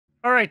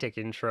Alright,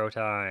 intro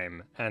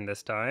time, and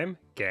this time,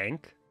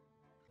 Gank.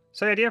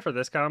 So the idea for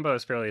this combo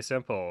is fairly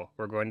simple.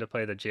 We're going to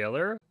play the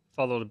Jailer,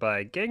 followed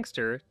by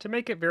Gankster, to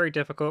make it very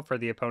difficult for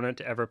the opponent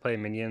to ever play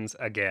minions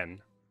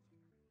again.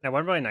 Now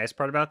one really nice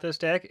part about this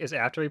deck is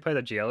after we play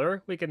the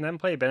Jailer, we can then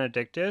play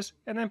Benedictus,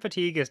 and then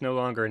fatigue is no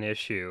longer an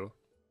issue.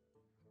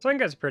 So I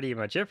think that's pretty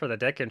much it for the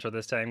deck intro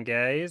this time,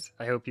 guys.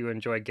 I hope you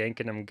enjoy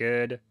ganking them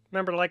good.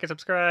 Remember to like and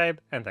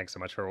subscribe, and thanks so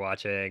much for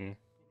watching.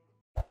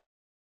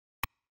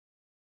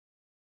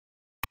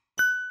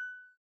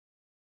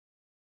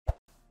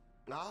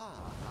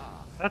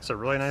 That's a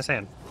really nice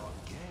hand.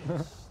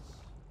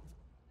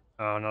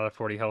 Oh, another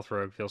 40 health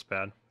rogue feels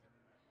bad.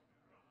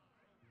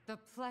 The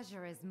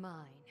pleasure is mine.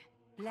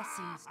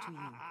 Blessings to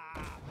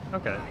you.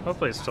 Okay,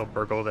 hopefully it's still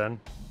Burgle then.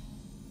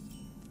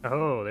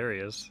 Oh, there he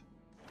is.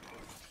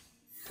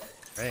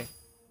 Right.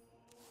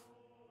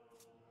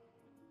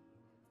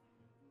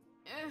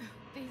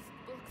 These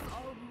books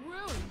are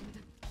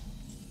ruined.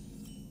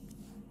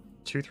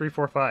 2, 3,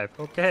 4, 5.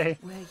 Okay.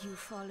 Where you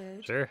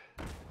followed? Sure.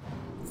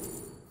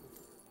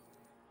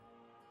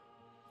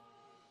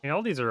 I mean,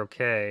 all these are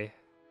okay.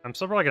 I'm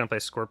still probably gonna play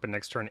Scorpion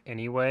next turn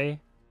anyway.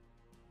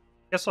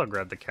 Guess I'll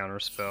grab the counter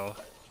spell.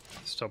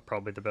 Still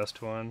probably the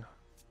best one.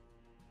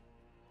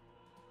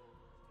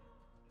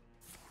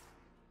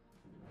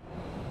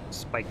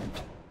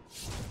 Spiked.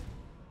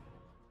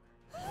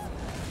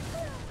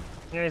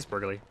 Yeah, he's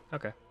burgly.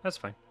 Okay, that's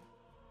fine.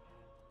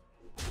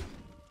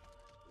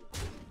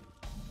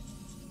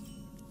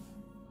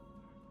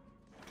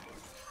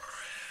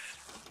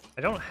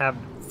 I don't have...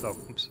 Oh,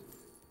 oops.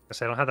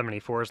 I don't have that many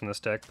 4s in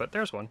this deck, but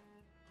there's one.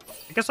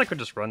 I guess I could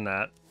just run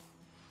that.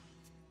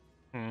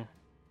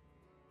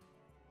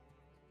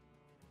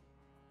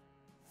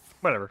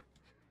 Whatever.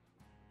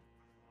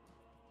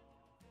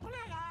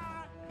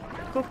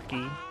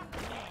 Cookie.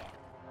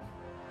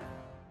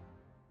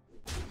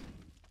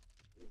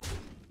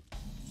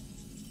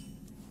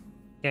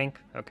 Gank.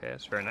 Okay,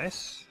 that's very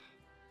nice.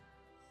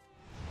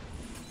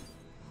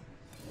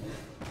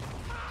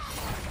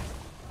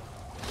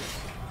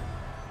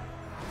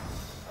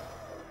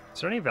 Is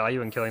there any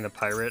value in killing the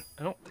pirate?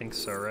 I don't think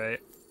so, right?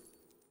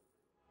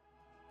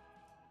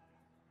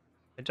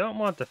 I don't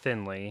want the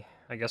Finley.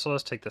 I guess I'll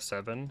just take the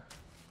 7.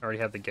 I already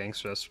have the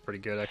Gankster, that's pretty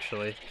good,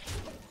 actually.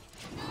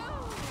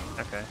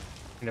 Okay.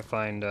 I'm gonna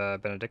find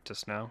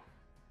Benedictus now.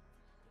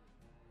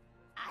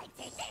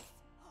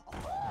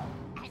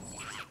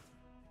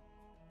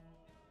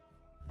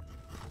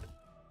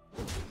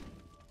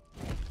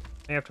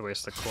 I have to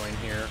waste the coin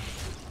here.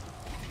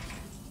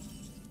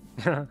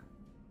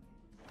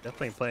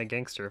 Definitely play a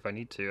Gankster if I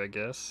need to, I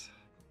guess.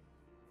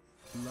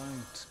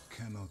 Light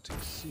cannot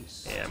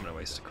exist. Yeah, I'm gonna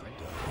waste a coin.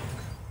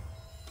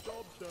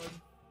 Job done.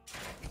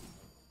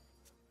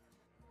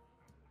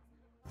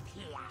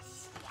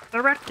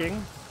 The Rat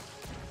King!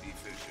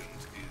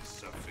 Efficient is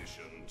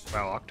sufficient.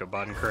 Wow,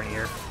 Octobot in current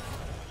year.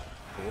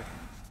 Cool.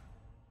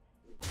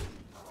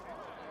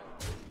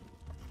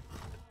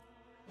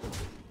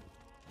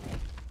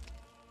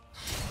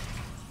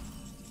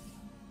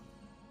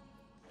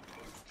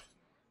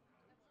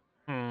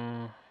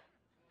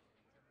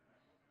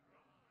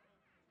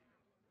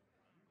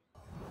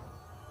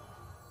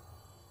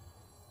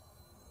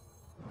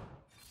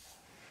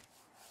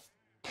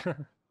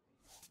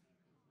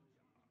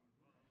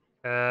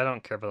 I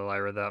don't care for the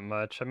Lyra that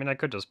much. I mean, I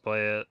could just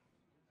play it.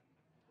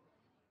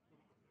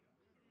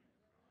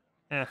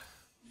 Eh.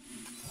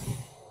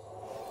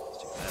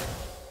 Let's do that.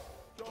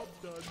 Job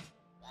done.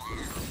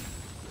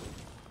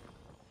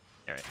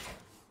 Alright.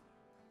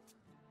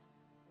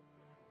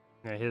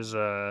 Yeah, his,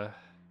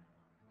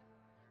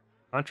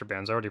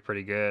 Contraband's already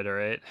pretty good,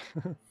 alright?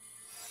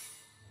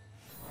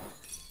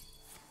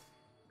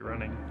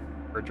 Running.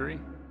 Perjury?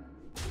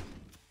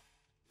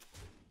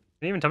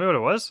 Didn't even tell me what it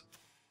was?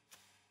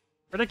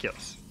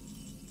 Ridiculous.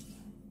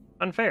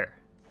 Unfair.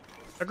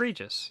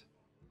 Egregious.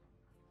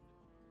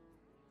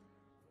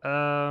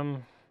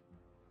 Do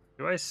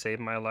I save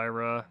my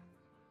Lyra?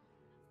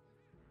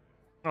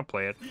 I'll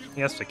play it.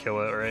 He has to kill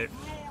it, right?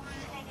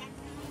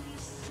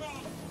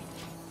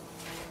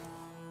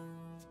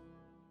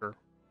 Sure.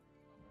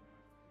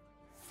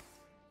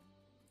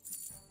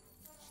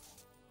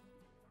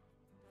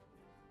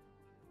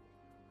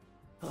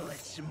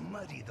 Let's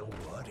muddy the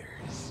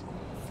waters.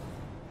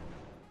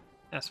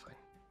 That's fine.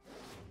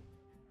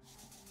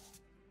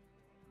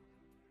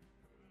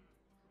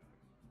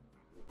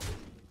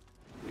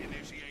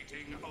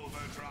 Initiating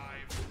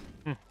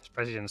overdrive.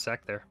 Surprised he didn't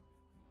sack there.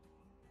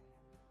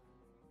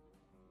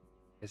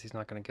 Guess he's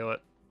not gonna kill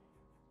it.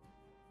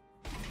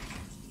 I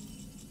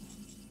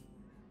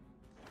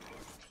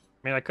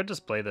mean, I could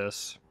just play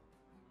this.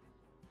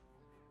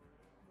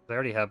 I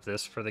already have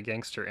this for the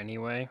Gankster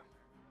anyway.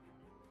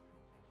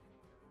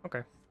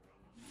 Okay.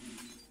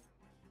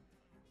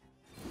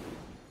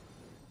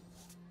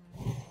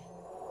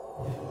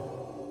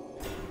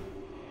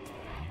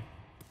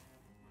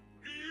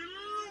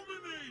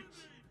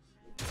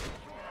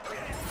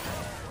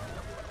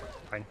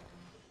 Fine.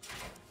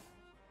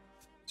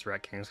 This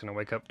Rat King's gonna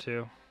wake up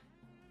too.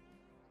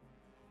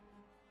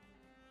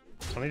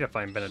 I'll need to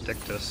find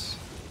Benedictus.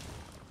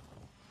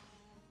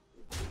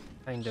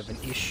 Kind of an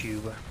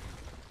issue.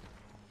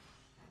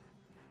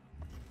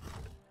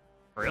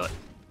 Really?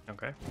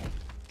 Okay.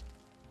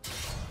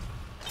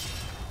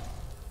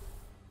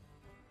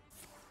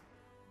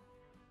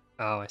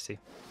 Oh, I see.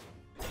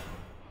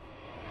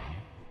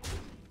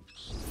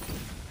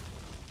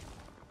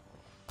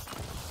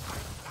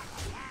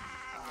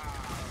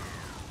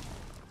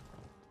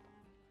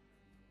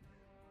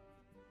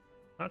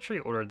 Not sure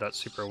he ordered that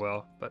super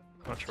well, but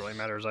not sure really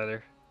matters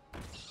either.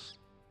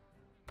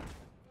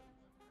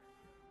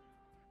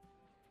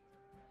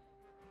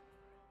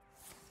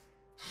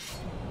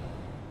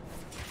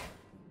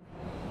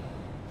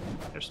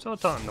 There's still a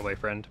taunt in the way,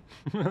 friend.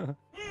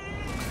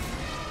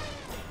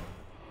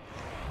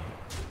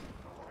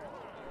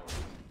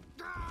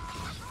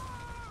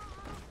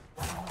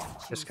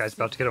 This guy's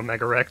about to get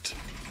Omega wrecked.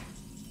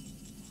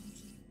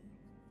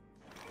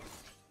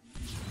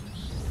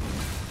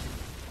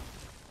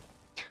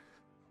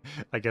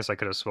 I guess I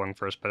could have swung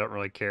first, but I don't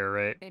really care,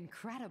 right?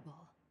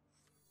 Incredible.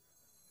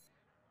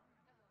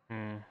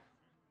 Hmm.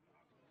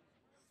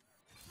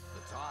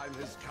 The time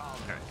has come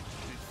to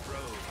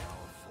dethrone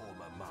our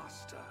former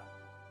master.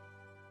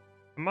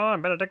 Come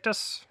on,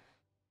 Benedictus.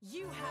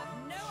 You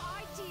have no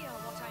idea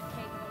what I'm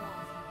capable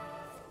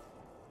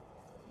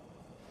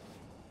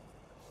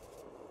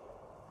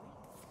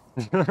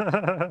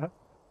of.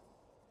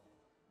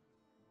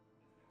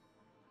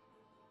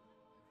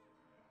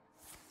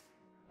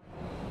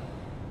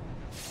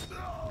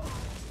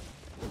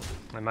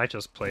 I might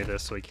just play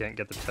this so we can't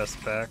get the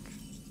test back.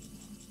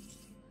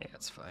 Yeah,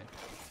 it's fine.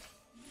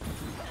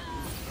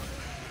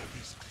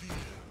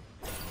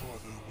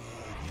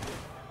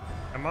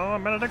 Come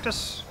on,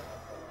 Benedictus!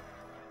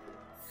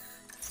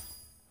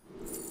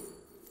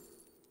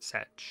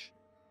 Satch.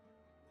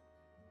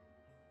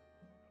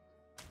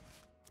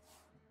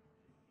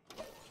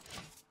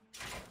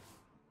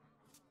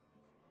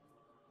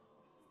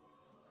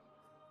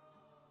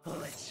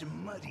 Let's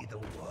muddy the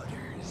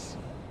waters.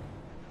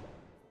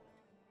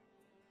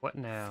 What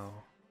now?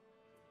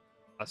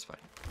 That's fine.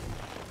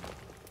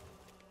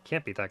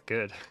 Can't be that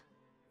good.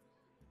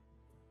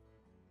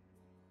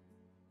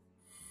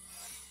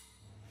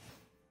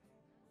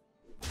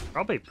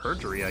 Probably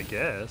Perjury, I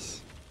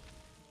guess.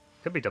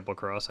 Could be Double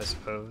Cross, I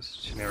suppose.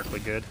 Generically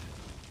good.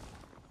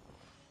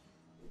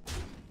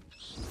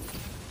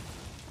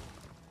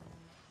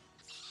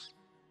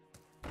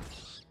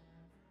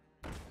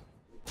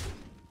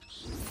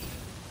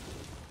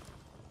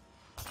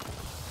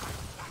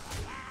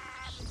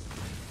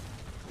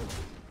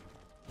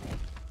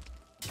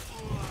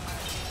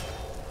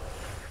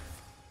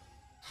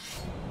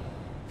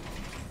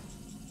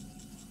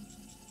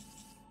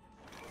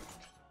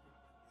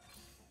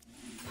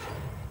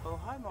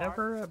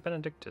 Never a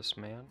Benedictus,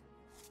 man.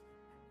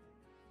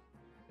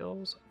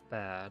 Feels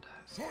bad.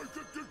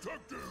 Psychic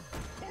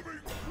detective coming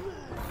through.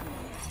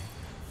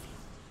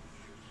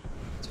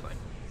 It's fine.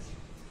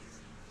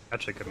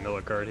 Actually, could mill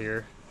a card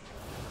here.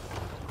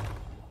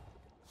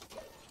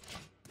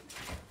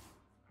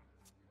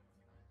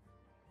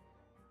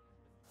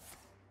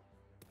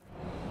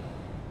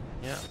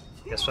 Yeah,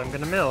 guess what I'm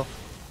gonna mill.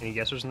 Any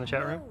guessers in the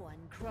chat room? No one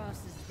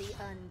crosses the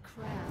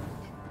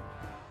uncrowned.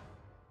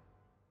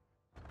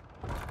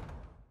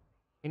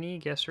 Any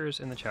guessers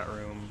in the chat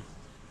room?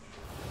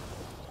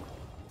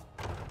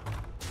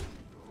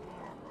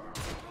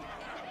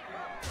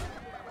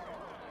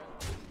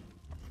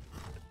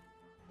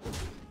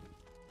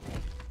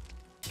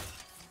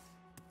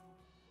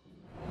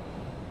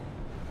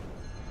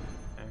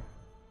 Okay.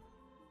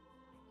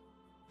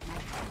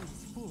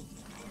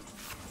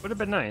 Would have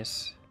been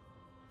nice.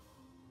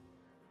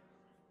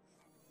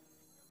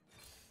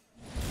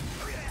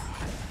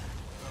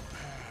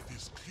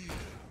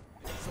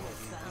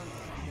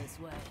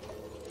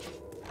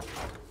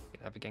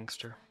 Have a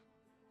Gankster.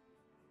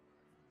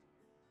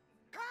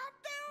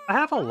 I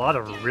have a lot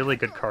of really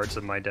good cards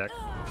in my deck.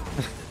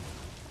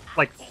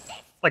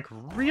 like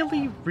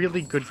really,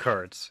 really good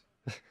cards.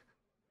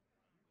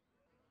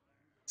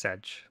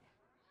 Sedge.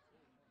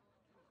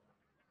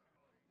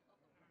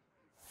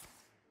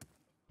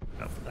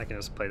 Oh, I can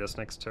just play this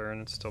next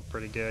turn. It's still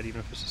pretty good, even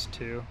if it's just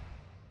 2.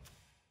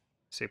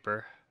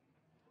 Super.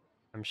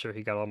 I'm sure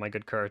he got all my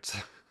good cards.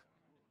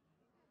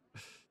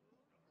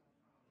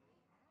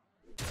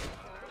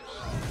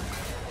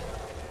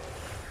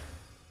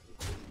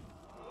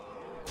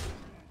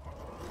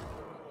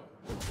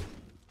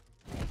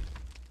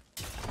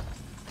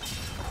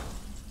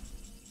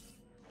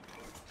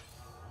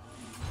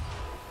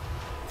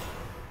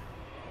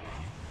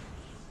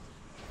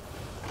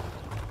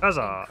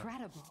 Huzzah!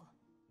 Incredible.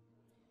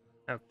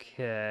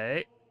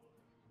 Okay.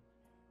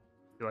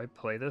 Do I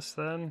play this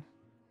then?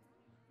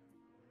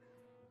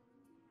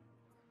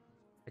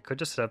 I could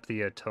just set up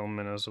the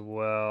Atonement as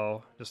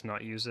well, just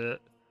not use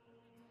it.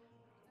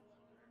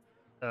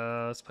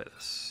 Let's play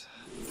this.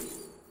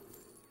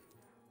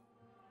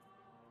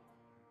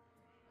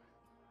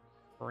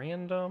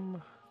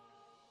 Random?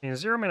 I mean,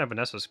 0 mana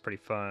Vanessa is pretty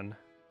fun.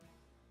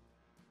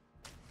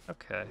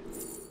 Okay.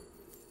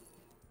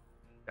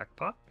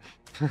 Jackpot.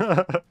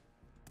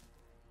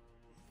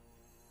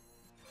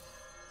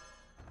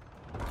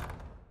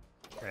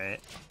 Right.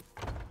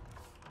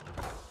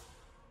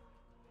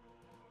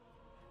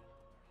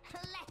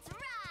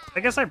 I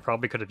guess I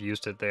probably could have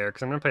used it there,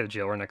 because I'm going to play the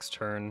Jailer next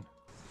turn.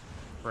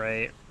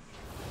 Right.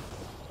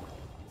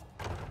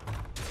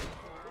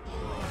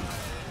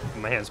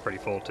 My hand's pretty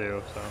full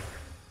too, so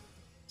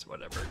it's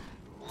whatever.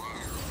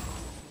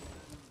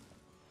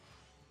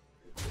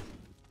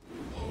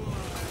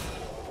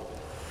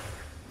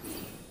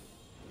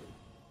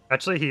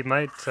 Actually, he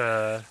might,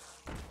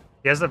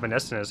 he has the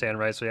Vanessa in his hand,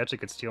 right? So he actually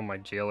could steal my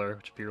Jailer,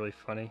 which would be really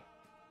funny.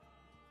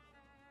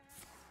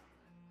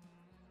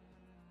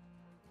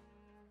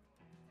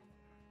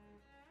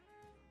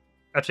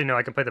 Actually, no,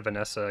 I can play the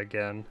Vanessa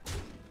again.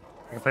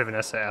 I can play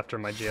Vanessa after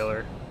my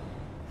Jailer.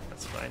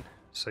 That's fine.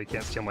 So he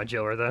can't steal my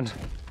Jailer then.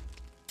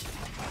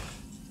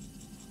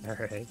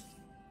 Alright.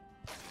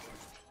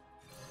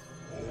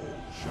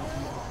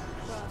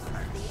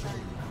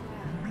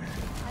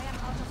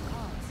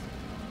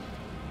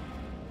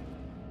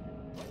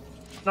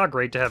 Not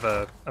great to have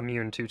a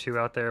immune 2/2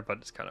 out there, but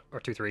it's kind of, or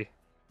 2/3,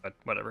 but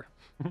whatever.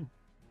 I've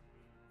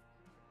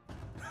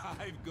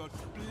got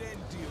plenty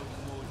of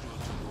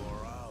mojo to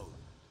go around.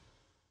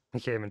 He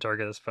can't even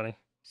target, that's funny.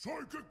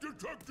 Psychic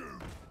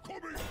detective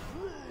coming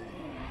through.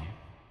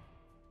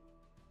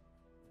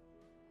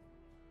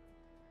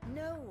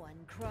 No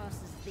one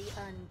crosses the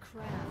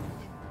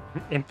uncrowned.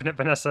 Infinite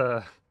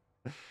Vanessa.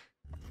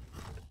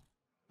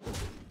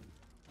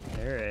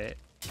 Alright.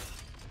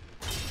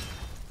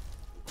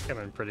 I'm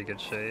in pretty good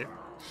shape.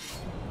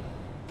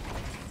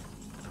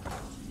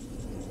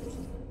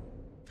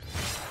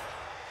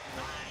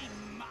 My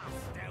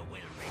master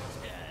will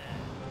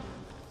return.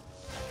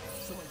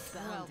 Someone's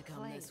bound to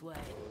come this way.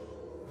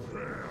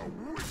 Bear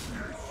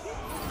witness.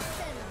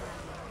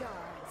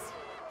 Guards.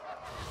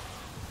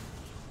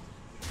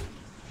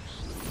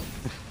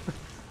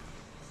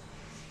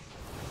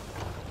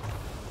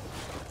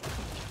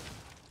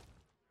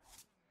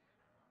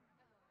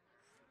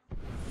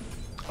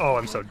 Oh,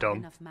 I'm so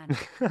dumb.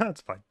 That's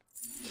fine.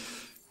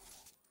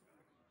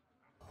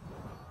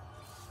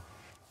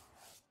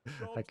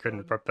 I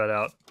couldn't prep that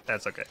out.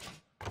 That's okay.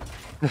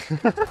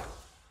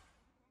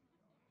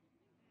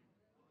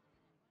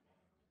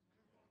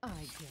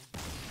 I get.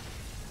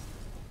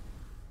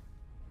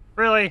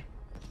 Really?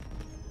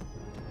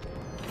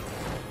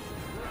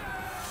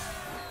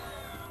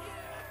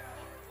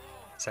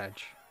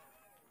 Sag.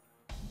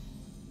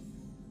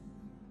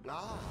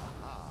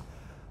 Ah,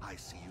 I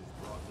see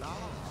you've brought.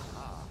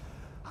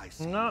 I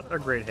see. Not a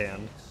great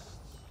hand.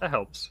 That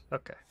helps.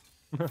 Okay.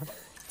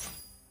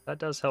 That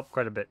does help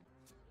quite a bit.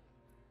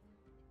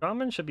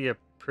 Shaman should be a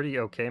pretty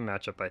okay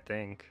matchup, I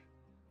think.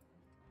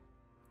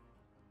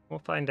 We'll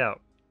find out.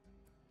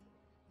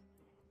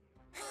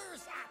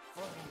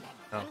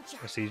 Oh,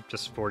 I see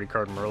just 40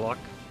 card Murloc.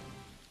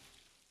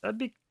 That'd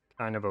be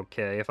kind of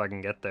okay if I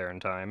can get there in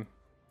time.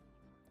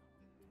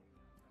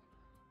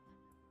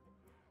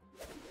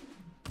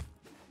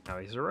 Now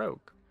he's a rogue.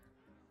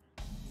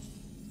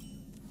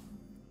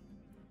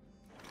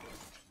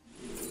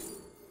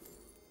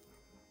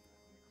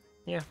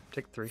 Yeah,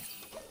 take 3.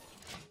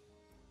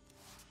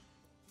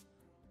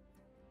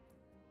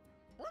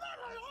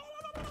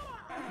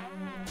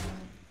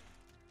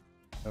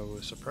 No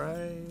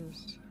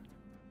surprise.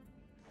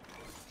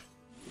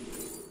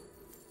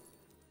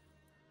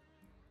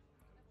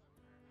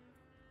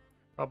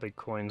 Probably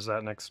coins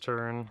that next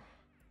turn.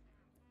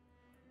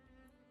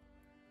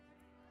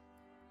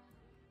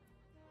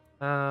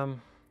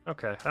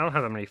 Okay. I don't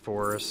have that many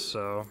forests,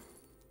 so...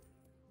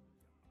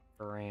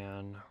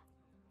 Bran.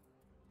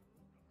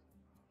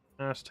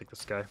 Let's take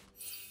this guy.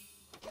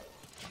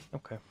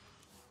 Okay.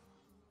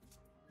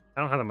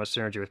 I don't have that much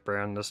synergy with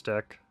Bran in this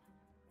deck,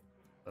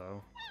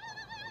 so...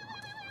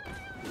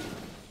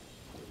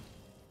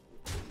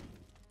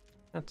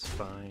 That's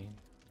fine.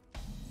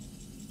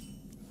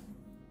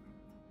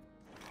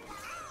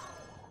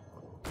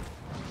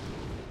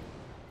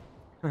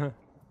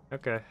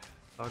 Okay,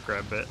 I'll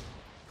grab it.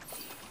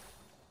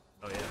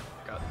 Oh yeah,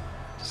 got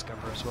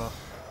Discover as well.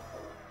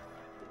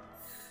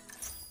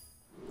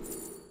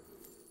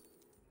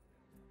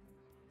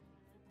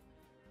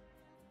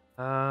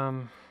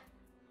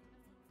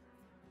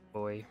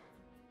 Boy.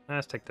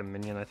 Let's take the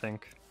minion, I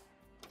think.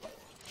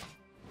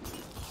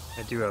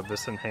 I do have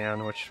this in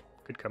hand, which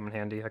could come in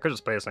handy. I could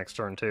just play this next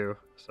turn too,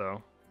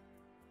 so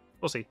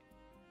we'll see.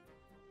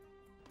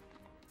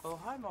 Oh,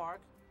 hi,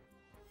 Mark.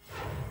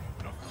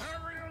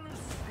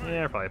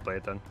 Yeah, I'll probably play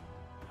it then.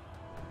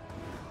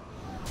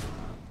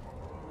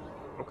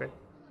 Okay.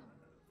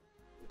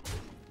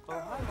 Oh,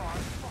 hi, Mark.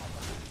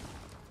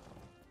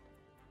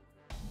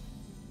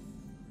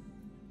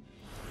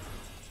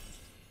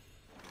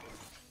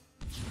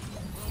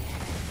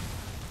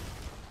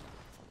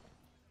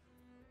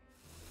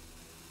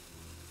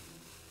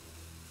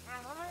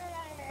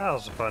 That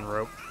was a fun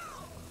rope.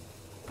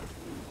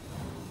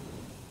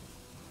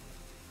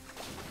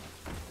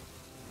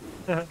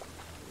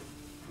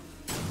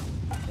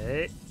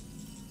 Hey.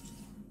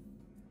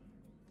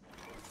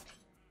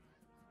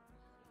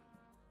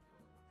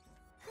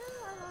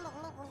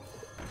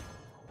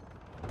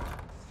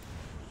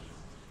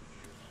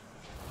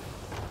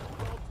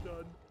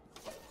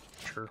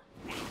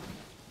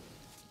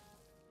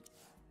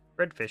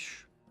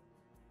 Redfish.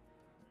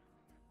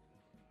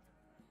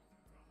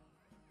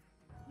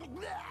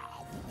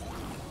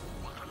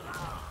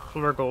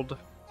 Flurgold.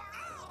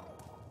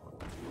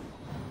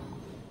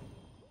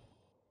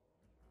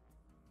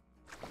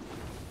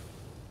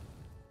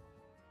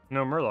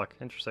 No Murloc,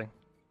 interesting.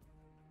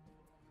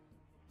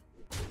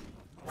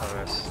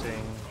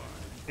 Harvesting.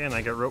 And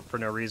I get rope for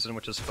no reason,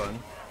 which is fun.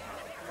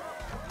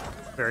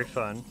 Very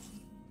fun.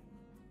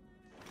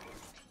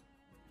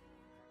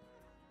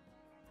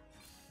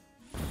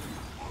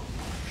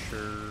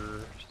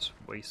 Sure, just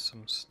waste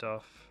some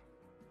stuff.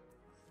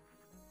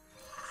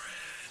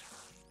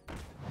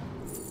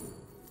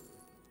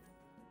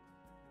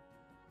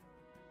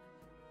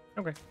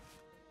 Okay.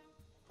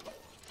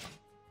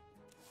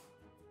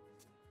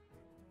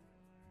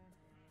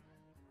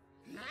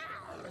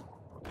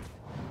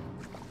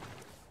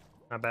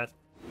 Not bad.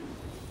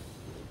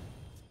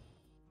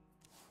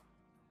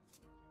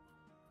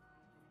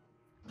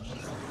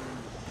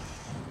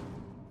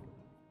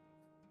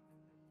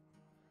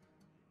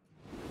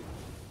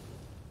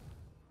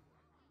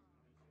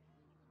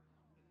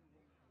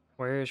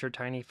 Where is your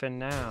tiny fin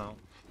now?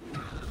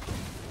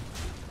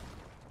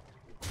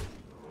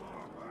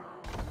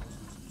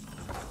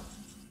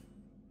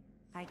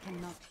 I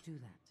cannot do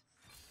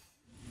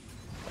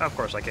that. Of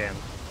course I can.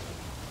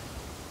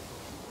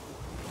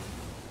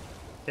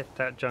 Get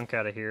that junk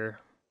out of here.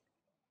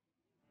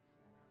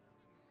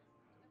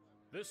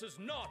 This is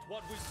not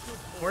what we stood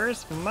for.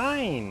 Where's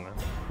mine?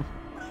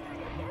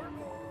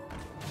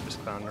 Just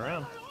clowning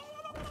around.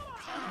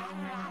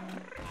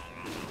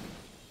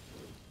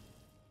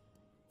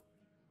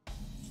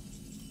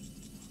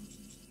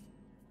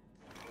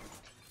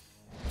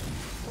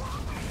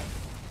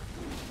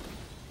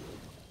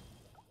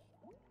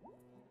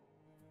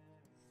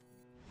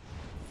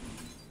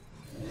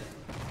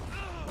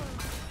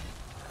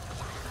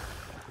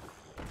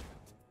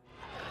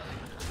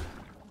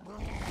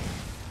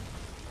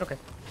 Okay.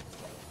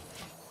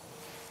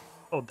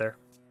 Hold there.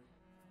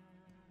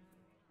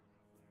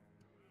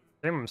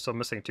 I think I'm still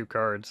missing 2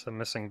 cards. I'm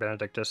missing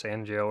Benedictus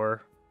and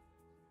Jailer.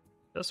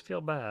 Does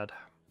feel bad.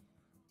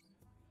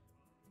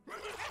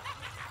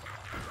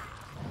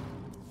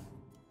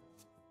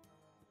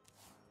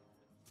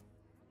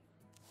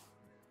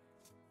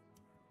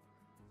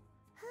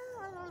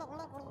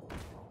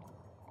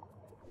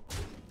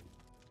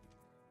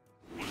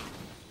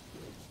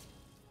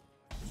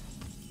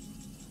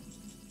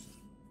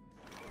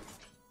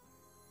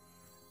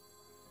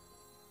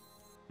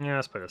 Yeah,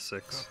 let's put a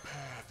 6.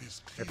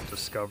 Hit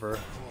Discover.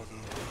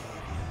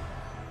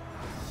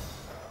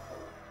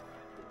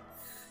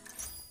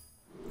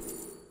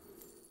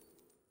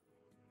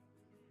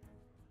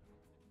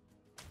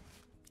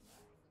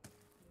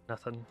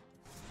 Nothing.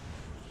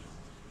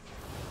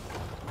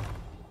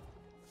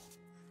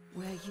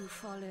 Were you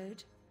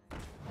followed?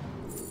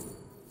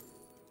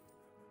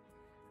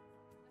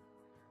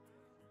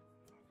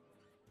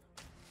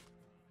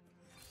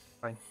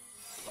 Fine.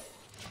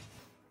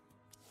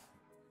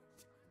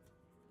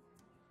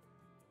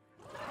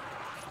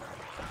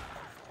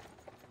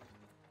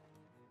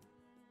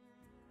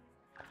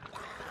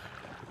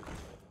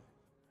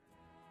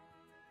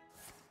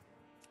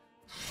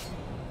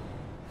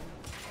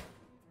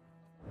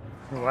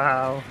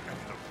 Wow.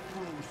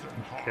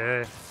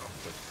 Okay.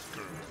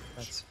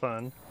 That's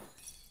fun.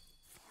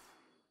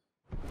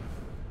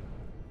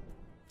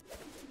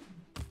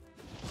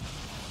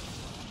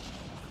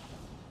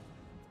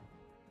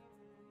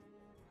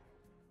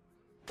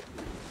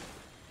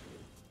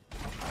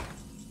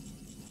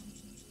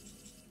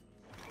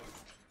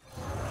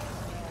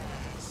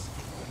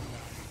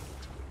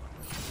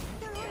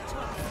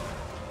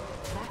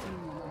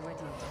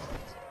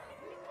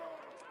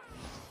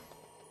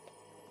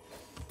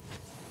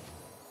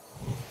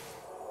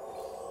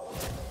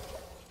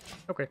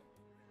 Okay.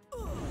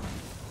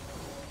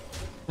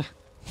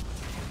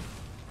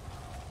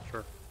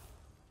 Sure.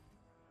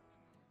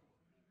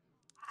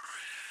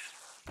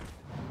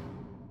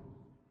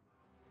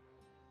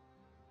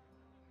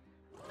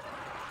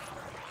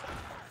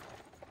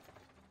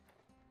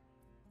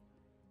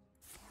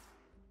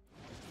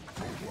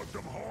 Don't let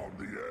them harm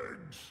the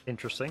eggs.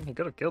 Interesting. He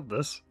could have killed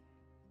this.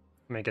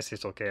 I mean, I guess he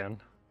still can.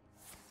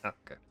 Oh,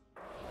 okay.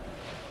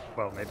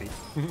 Well, maybe.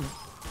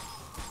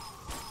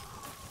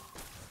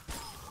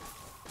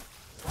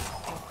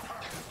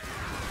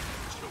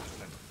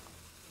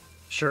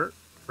 Sure.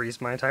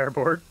 Freeze my entire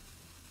board.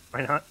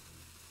 Why not?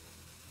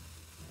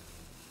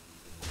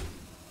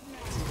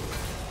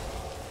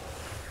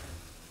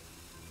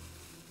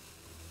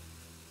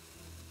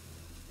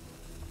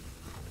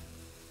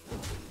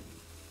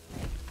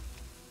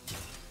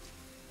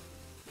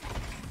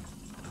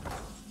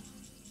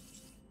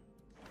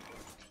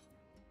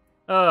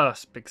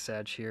 It's big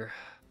Sag here.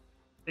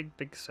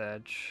 Big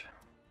Sag.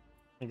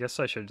 I guess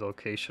I should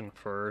location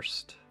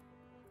first.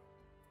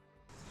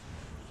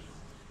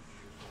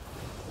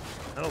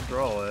 I'll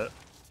draw it.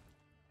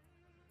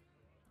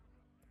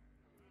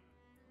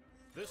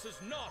 This is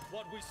not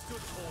what we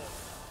stood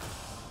for.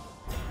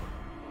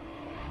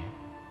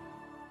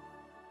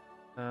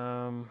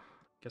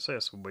 Guess I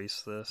just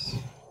waste this.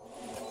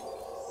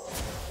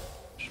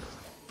 Sure.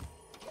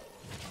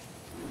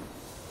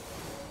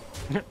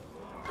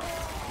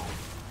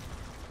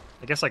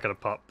 I guess I could have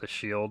popped the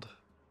shield.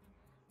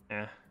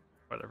 Yeah,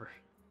 whatever.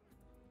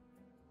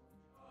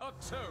 A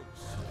toast.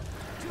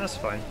 That's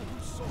fine.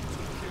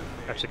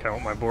 Actually, kind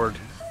of want my board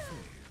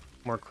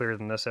more clear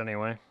than this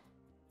anyway.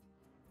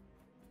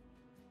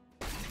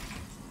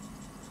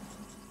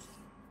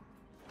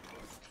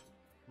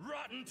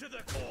 Rotten to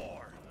the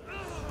core.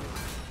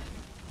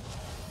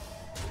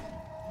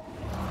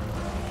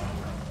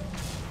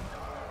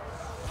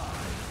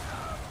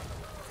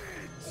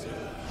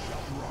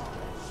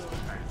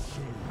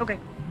 Okay. I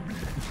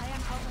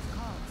am out of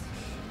cards.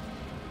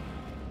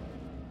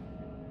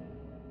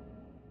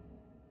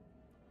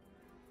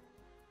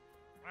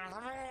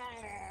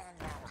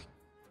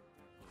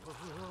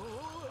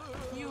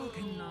 You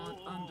cannot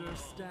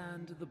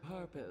understand the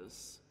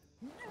purpose.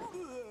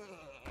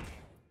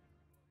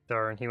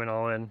 Darn, he went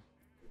all in.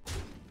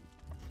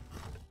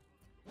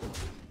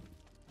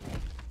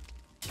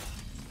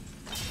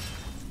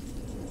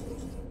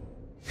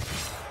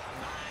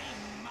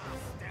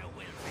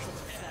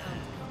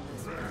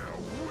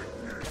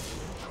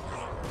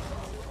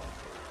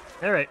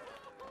 Alright.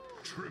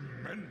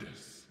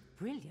 Tremendous.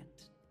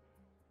 Brilliant.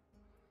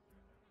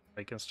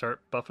 I can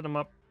start buffing him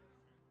up.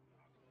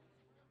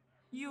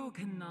 You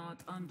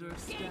cannot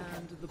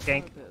understand the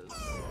Gank. purpose.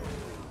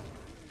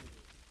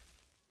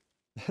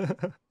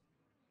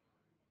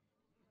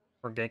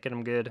 We're ganking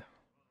him good.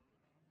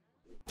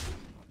 I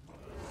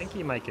think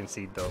he might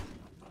concede though.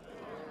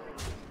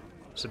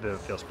 Just a bit of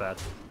feels bad.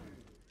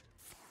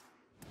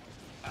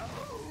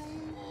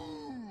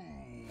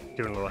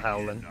 Doing a little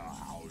howling.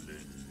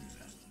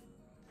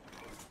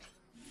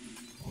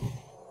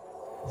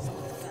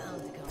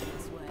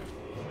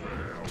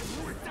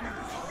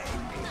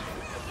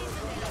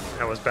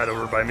 That was bad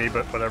over by me,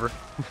 but whatever.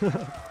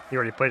 He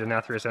already played an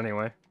Athreus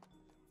anyway.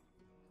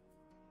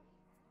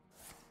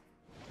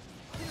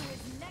 Who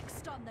is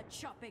next on the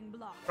chopping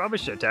block? Probably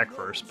should attack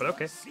first, but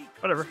okay.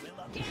 Whatever.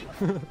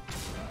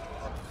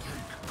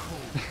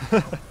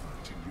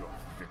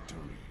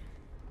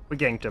 We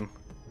ganked him.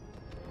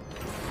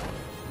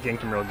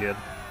 Ganked him real good.